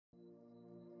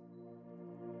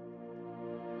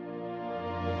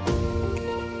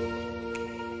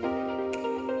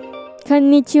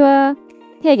Konnichiwa!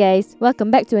 Hey guys,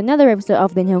 welcome back to another episode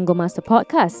of the Nihongo Master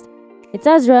Podcast. It's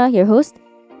Azra, your host,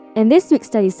 and this week's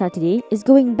Study Saturday is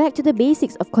going back to the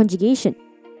basics of conjugation,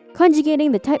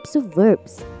 conjugating the types of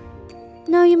verbs.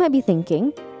 Now you might be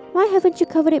thinking, why haven't you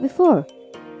covered it before?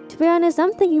 To be honest,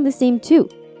 I'm thinking the same too.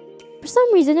 For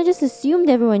some reason, I just assumed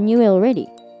everyone knew it already.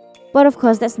 But of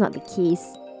course, that's not the case.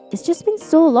 It's just been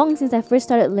so long since I first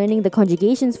started learning the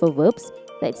conjugations for verbs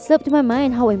that it slipped my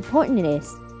mind how important it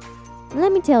is.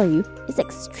 Let me tell you, it's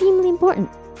extremely important.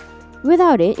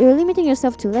 Without it, you're limiting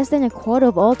yourself to less than a quarter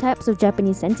of all types of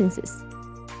Japanese sentences.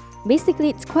 Basically,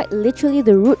 it's quite literally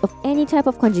the root of any type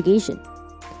of conjugation.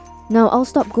 Now, I'll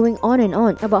stop going on and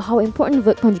on about how important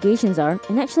verb conjugations are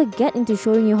and actually get into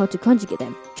showing you how to conjugate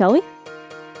them, shall we?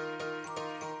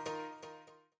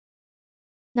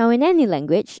 Now, in any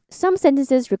language, some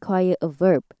sentences require a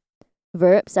verb.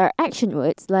 Verbs are action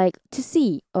words like to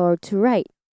see or to write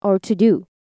or to do.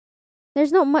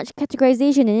 There's not much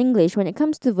categorization in English when it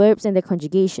comes to verbs and their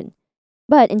conjugation.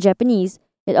 But in Japanese,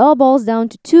 it all boils down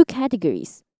to two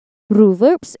categories, ru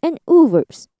verbs and u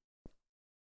verbs.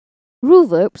 Ru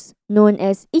verbs, known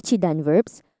as ichidan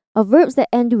verbs, are verbs that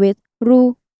end with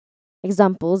ru.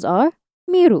 Examples are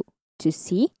miru, to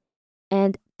see,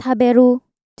 and taberu,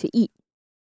 to eat.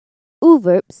 U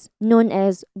verbs, known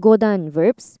as godan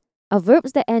verbs, are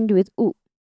verbs that end with u.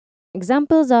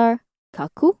 Examples are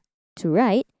kaku, to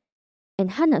write,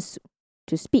 and hanasu,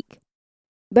 to speak.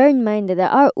 Bear in mind that there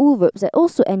are u verbs that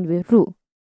also end with ru,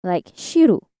 like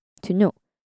shiru, to know,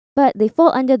 but they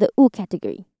fall under the u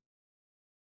category.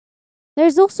 There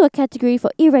is also a category for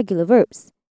irregular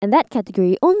verbs, and that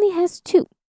category only has two,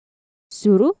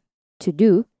 suru, to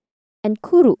do, and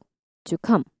kuru, to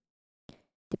come.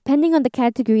 Depending on the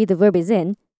category the verb is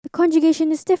in, the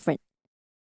conjugation is different.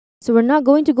 So we're not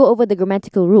going to go over the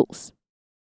grammatical rules.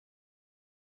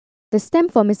 The stem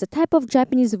form is a type of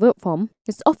Japanese verb form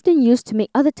that's often used to make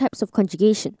other types of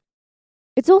conjugation.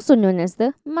 It's also known as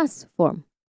the mas form.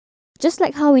 Just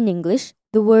like how in English,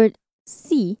 the word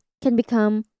see can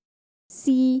become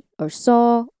see or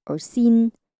saw or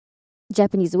seen,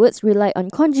 Japanese words rely on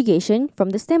conjugation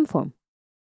from the stem form.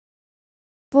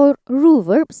 For ru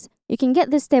verbs, you can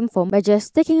get the stem form by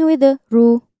just taking away the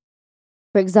ru.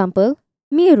 For example,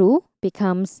 miru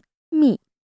becomes mi.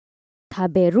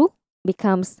 Taberu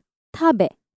becomes tabe.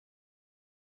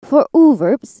 For u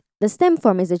verbs, the stem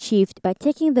form is achieved by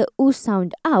taking the u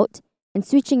sound out and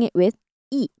switching it with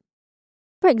i.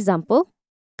 For example,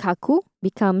 kaku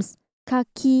becomes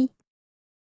kaki.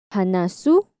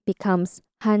 Hanasu becomes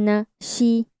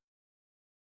hanashi.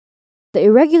 The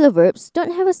irregular verbs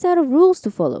don't have a set of rules to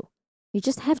follow. You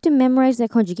just have to memorize their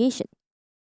conjugation.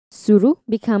 Suru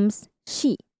becomes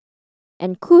shi,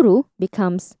 and kuru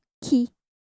becomes ki.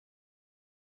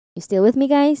 You still with me,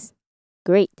 guys?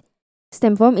 Great.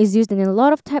 Stem form is used in a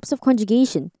lot of types of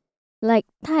conjugation, like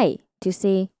tai, to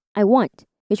say I want,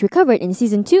 which we covered in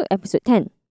Season 2, Episode 10.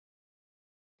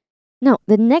 Now,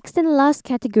 the next and last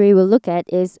category we'll look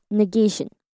at is negation.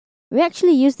 We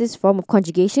actually used this form of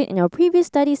conjugation in our previous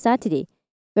study Saturday,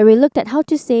 where we looked at how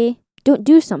to say don't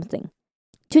do something.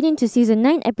 Tune in to Season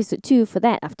 9, Episode 2 for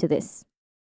that after this.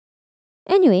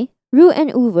 Anyway, ru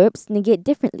and u verbs negate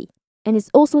differently, and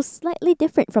it's also slightly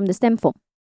different from the stem form.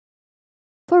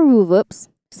 For ru verbs,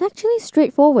 it's actually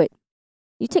straightforward.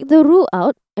 You take the ru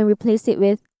out and replace it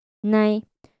with nai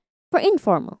for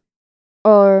informal,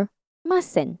 or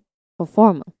masen for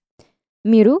formal.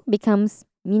 Miru becomes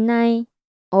minai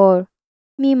or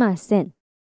mimasen.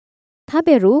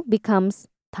 Taberu becomes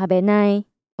tabenai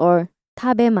or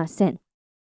tabemasen.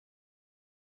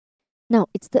 Now,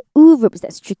 it's the u verbs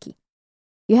that's tricky.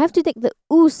 You have to take the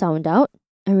u sound out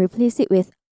and replace it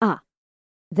with a.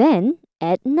 Then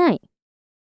add nai.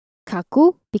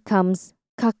 Kaku becomes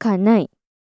kakanai.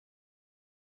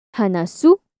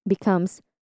 Hanasu becomes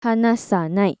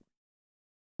hanasanai.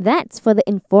 That's for the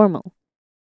informal.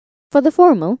 For the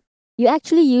formal, you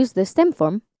actually use the stem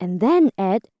form and then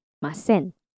add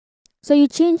masen. So you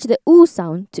change the u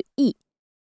sound to i,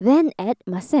 then add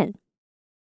masen.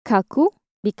 Kaku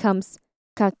becomes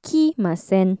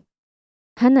kakimasen.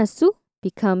 Hanasu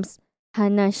becomes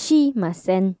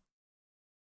hanashimasen.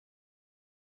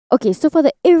 Okay, so for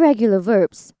the irregular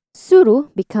verbs, suru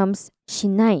becomes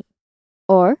shinai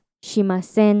or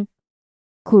shimasen.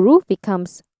 Kuru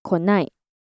becomes konai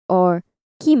or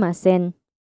kimasen.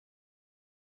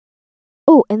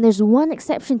 Oh, and there's one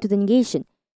exception to the negation,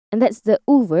 and that's the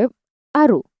u verb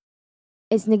aru.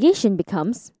 Its negation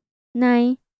becomes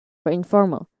nai for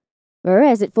informal,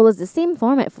 whereas it follows the same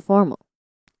format for formal.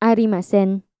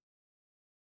 Arimasen.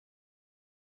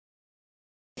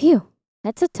 Phew,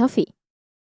 that's a toughie.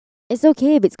 It's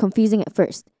okay if it's confusing at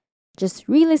first. Just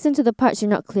re-listen to the parts you're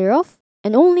not clear of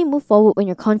and only move forward when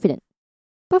you're confident.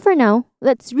 But for now,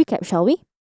 let's recap, shall we?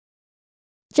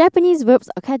 Japanese verbs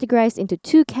are categorized into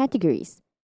two categories,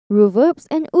 ru verbs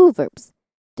and u verbs.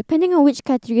 Depending on which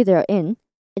category they are in,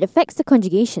 it affects the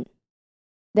conjugation.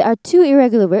 There are two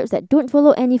irregular verbs that don't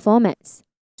follow any formats,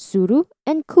 suru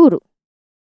and kuru.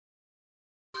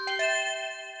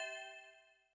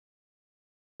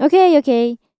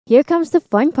 Okay, here comes the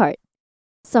fun part.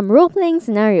 Some role-playing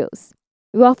scenarios.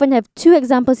 We often have two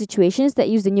example situations that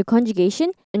use the new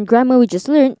conjugation and grammar we just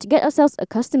learned to get ourselves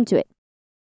accustomed to it.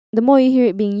 The more you hear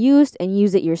it being used and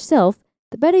use it yourself,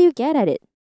 the better you get at it.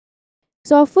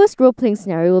 So our first role-playing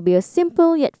scenario will be a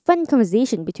simple yet fun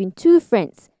conversation between two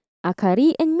friends,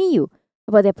 Akari and Miyu,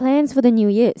 about their plans for the New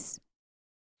Year's.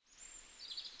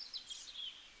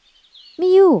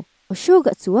 Miyu, お正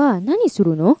月は何す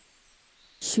るの？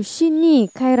出身に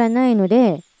帰らないの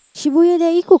で、渋谷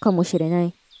で行こうかもしれな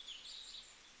い。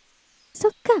そ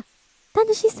っか、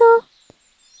楽しそう。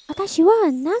私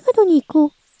は長野に行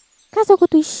く。家族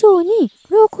と一緒に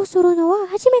旅行するのは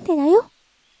初めてだよ。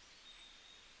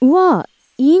うわ、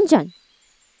いいんじゃん。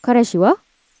彼氏は？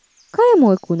彼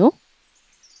も行くの？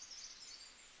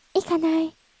行かな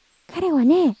い。彼は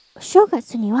ね、お正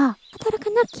月には働か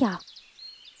なきゃ。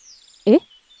え、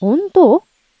本当？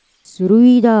する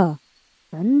いだ。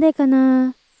なんでか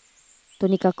な。と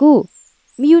にかく、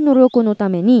みゆの旅行のた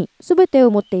めに全て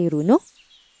を持っているの？あ、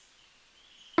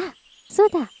そう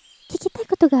だ。聞きたい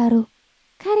ことがある。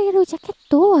借りるジャケッ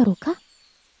トあるか？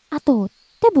あと、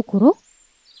手袋？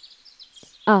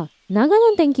あ、長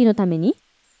野天気のために？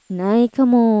ないか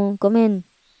も。ごめん。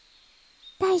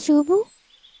大丈夫？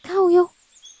買うよ。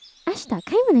明日買い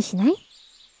物しない？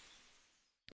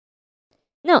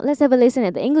 Now, let's have a listen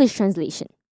at the English translation.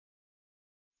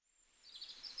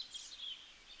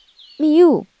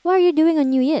 Miyu, what are you doing on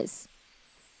New Year's?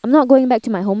 I'm not going back to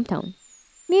my hometown.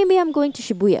 Maybe I'm going to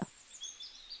Shibuya.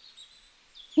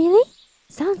 Really?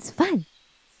 Sounds fun.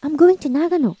 I'm going to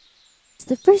Nagano. It's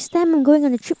the first time I'm going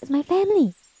on a trip with my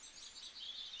family.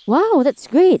 Wow, that's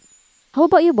great. How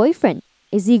about your boyfriend?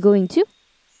 Is he going too?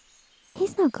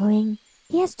 He's not going.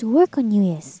 He has to work on New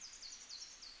Year's.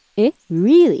 Eh?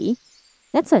 Really?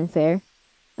 That's unfair.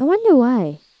 I wonder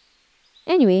why.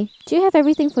 Anyway, do you have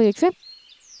everything for your trip?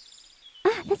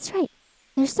 Ah, that's right.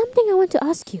 There's something I want to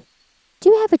ask you.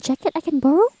 Do you have a jacket I can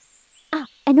borrow? Ah,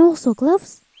 and also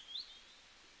gloves?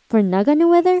 For Nagano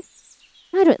weather?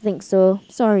 I don't think so.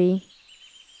 Sorry.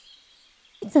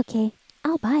 It's okay.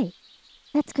 I'll buy.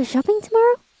 Let's go shopping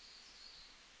tomorrow?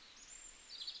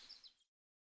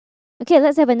 Okay,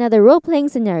 let's have another role-playing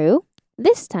scenario.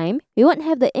 This time, we won't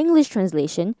have the English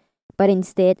translation, but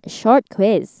instead a short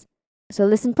quiz. So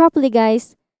listen properly,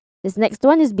 guys. This next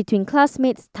one is between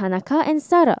classmates Tanaka and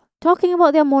Sara, talking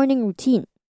about their morning routine.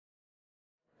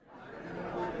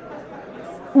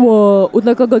 わあ、お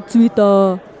腹がつい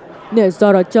た。ねえ、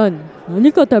サラちゃん、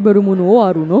何か食べるもの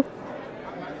あるの？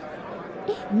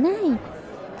ない。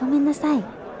ごめんなさい。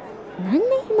なんで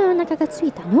今お腹がつ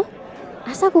いたの？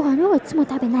朝ごはんをいつも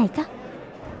食べないか？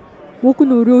僕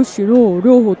の両親の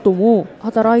両方とも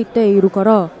働いているか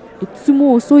らいつ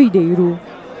も急いでいる。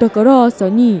だから朝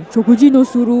に食事の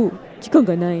する時間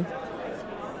がない。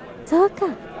そうか。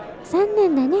残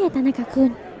念だね、田中く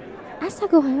ん。朝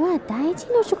ごはんは大事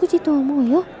な食事と思う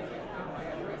よ。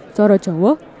サラちゃん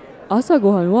は朝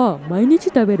ごはんは毎日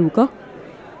食べるか？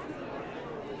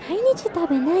毎日食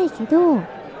べないけど、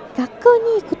学校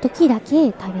に行くときだけ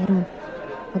食べる。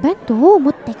お弁当を持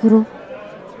ってくる。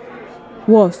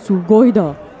わあ、すごい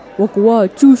だ。僕は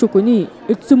昼食に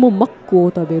いつもマックを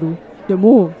食べる。で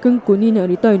も健康にな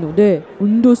りたいので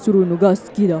運動するのが好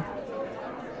きだ。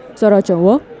サラちゃん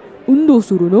は運動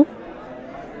するの？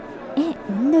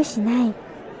運動しない。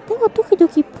でも時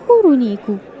々プールに行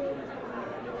く。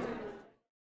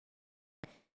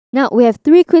Now we have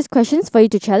 3 quiz questions for you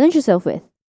to challenge yourself with.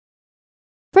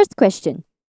 First question.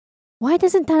 Why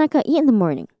doesn't Tanaka eat in the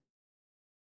morning?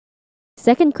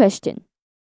 Second question.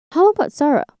 How about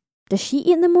Sarah? Does she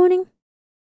eat in the morning?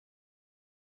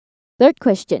 Third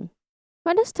question.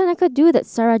 What does Tanaka do that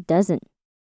Sarah doesn't?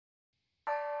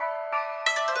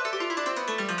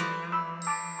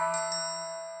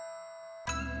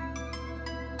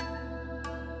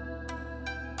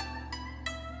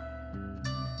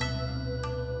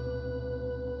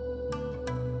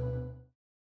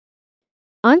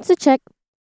 Answer check.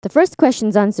 The first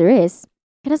question's answer is,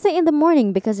 he doesn't eat in the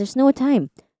morning because there's no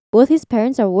time. Both his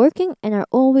parents are working and are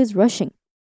always rushing.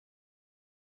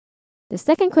 The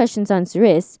second question's answer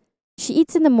is, she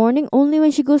eats in the morning only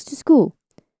when she goes to school.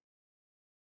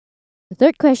 The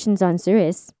third question's answer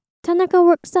is, Tanaka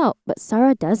works out, but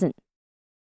Sarah doesn't.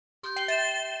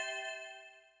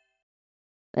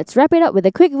 Let's wrap it up with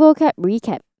a quick vocab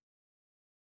recap.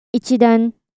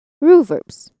 Ichidan, ru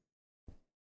verbs.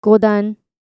 Godan,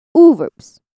 u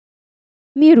verbs.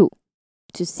 Miru,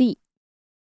 to see.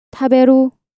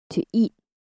 Taberu, to eat.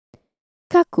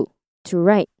 Kaku, to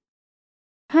write.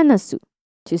 Hanasu,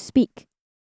 to speak.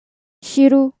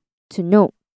 Shiru, to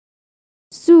know.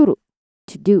 Suru,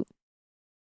 to do.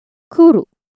 Kuru,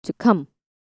 to come.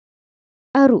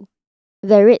 Aru,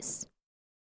 there is.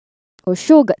 Or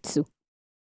shogatsu,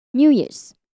 New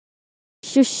Year's.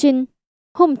 Shushin,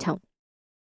 hometown.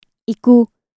 Iku,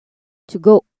 to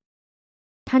go.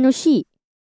 Tanoshii,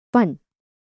 fun.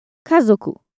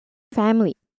 Kazoku,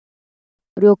 family.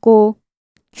 Ryoko,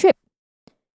 trip.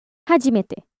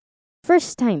 Hajimete,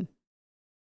 first time.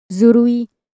 Zurui,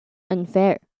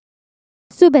 unfair.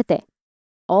 Subete,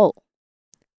 all.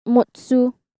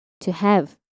 Motsu, to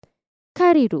have.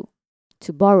 Kariru,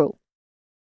 to borrow.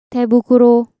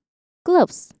 Tebukuro,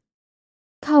 gloves.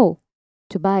 Kao,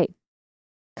 to buy.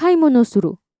 Kaimono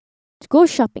suru, to go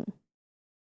shopping.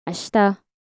 Ashita,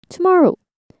 tomorrow.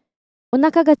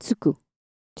 Onaka ga tsuku,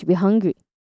 to be hungry.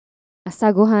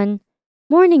 Asagohan,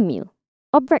 morning meal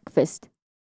or breakfast.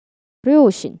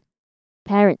 Ryoshin,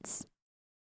 parents.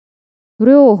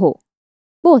 Ryoho,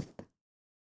 both.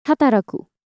 Hataraku,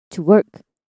 to work.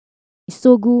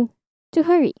 Isogu, to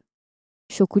hurry.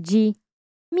 Shokuji,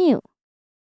 meal.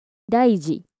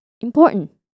 Daiji,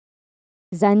 important.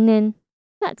 Zannen,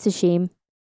 that's a shame.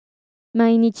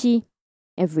 Mainichi,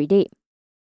 every day.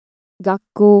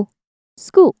 Gakko,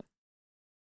 school.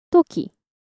 Toki,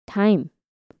 time.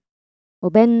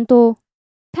 Obento,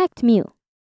 packed meal.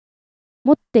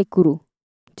 Motte kuru,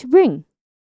 to bring.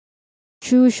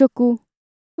 Chushoku,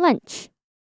 lunch.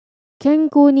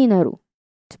 Kenkou ni naru,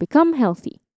 to become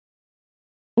healthy.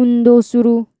 Undo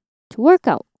suru, to work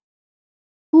out.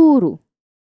 Uru,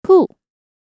 pull.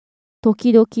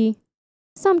 Tokidoki,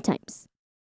 sometimes.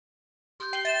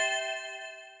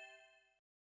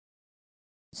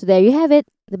 So there you have it,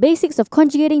 the basics of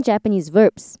conjugating Japanese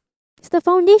verbs. It's the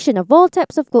foundation of all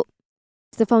types of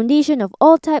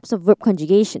verb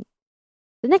conjugation.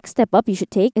 The next step up you should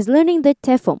take is learning the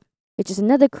te form, which is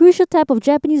another crucial type of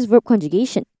Japanese verb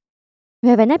conjugation. We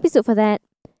have an episode for that,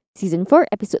 Season 4,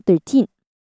 Episode 13.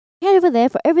 Head over there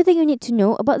for everything you need to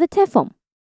know about the te form.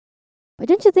 But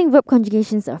don't you think verb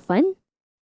conjugations are fun?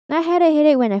 I had a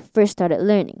headache when I first started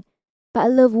learning, but I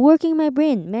love working my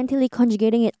brain, mentally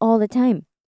conjugating it all the time.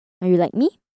 Are you like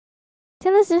me?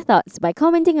 Tell us your thoughts by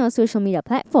commenting on social media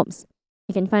platforms.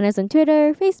 You can find us on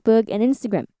Twitter, Facebook, and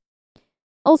Instagram.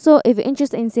 Also, if you're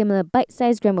interested in similar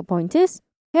bite-sized grammar pointers,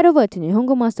 head over to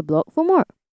Nihongo Master blog for more.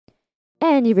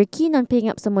 And if you're keen on picking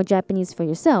up some more Japanese for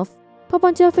yourself, pop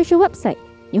onto our official website,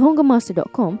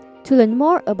 nihongomaster.com, to learn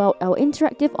more about our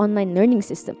interactive online learning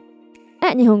system.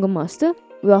 At Nihongo Master,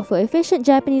 we offer efficient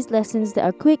Japanese lessons that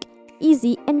are quick,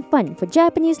 easy, and fun for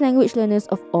Japanese language learners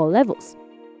of all levels,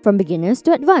 from beginners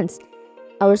to advanced.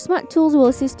 Our smart tools will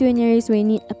assist you in areas where you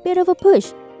need a bit of a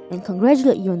push and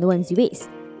congratulate you on the ones you aced.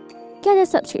 Get a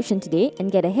subscription today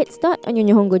and get a head start on your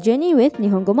Nihongo journey with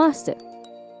Nihongo Master.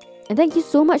 And thank you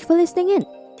so much for listening in.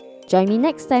 Join me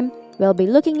next time where I'll be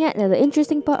looking at another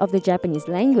interesting part of the Japanese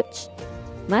language.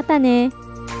 Mata ne!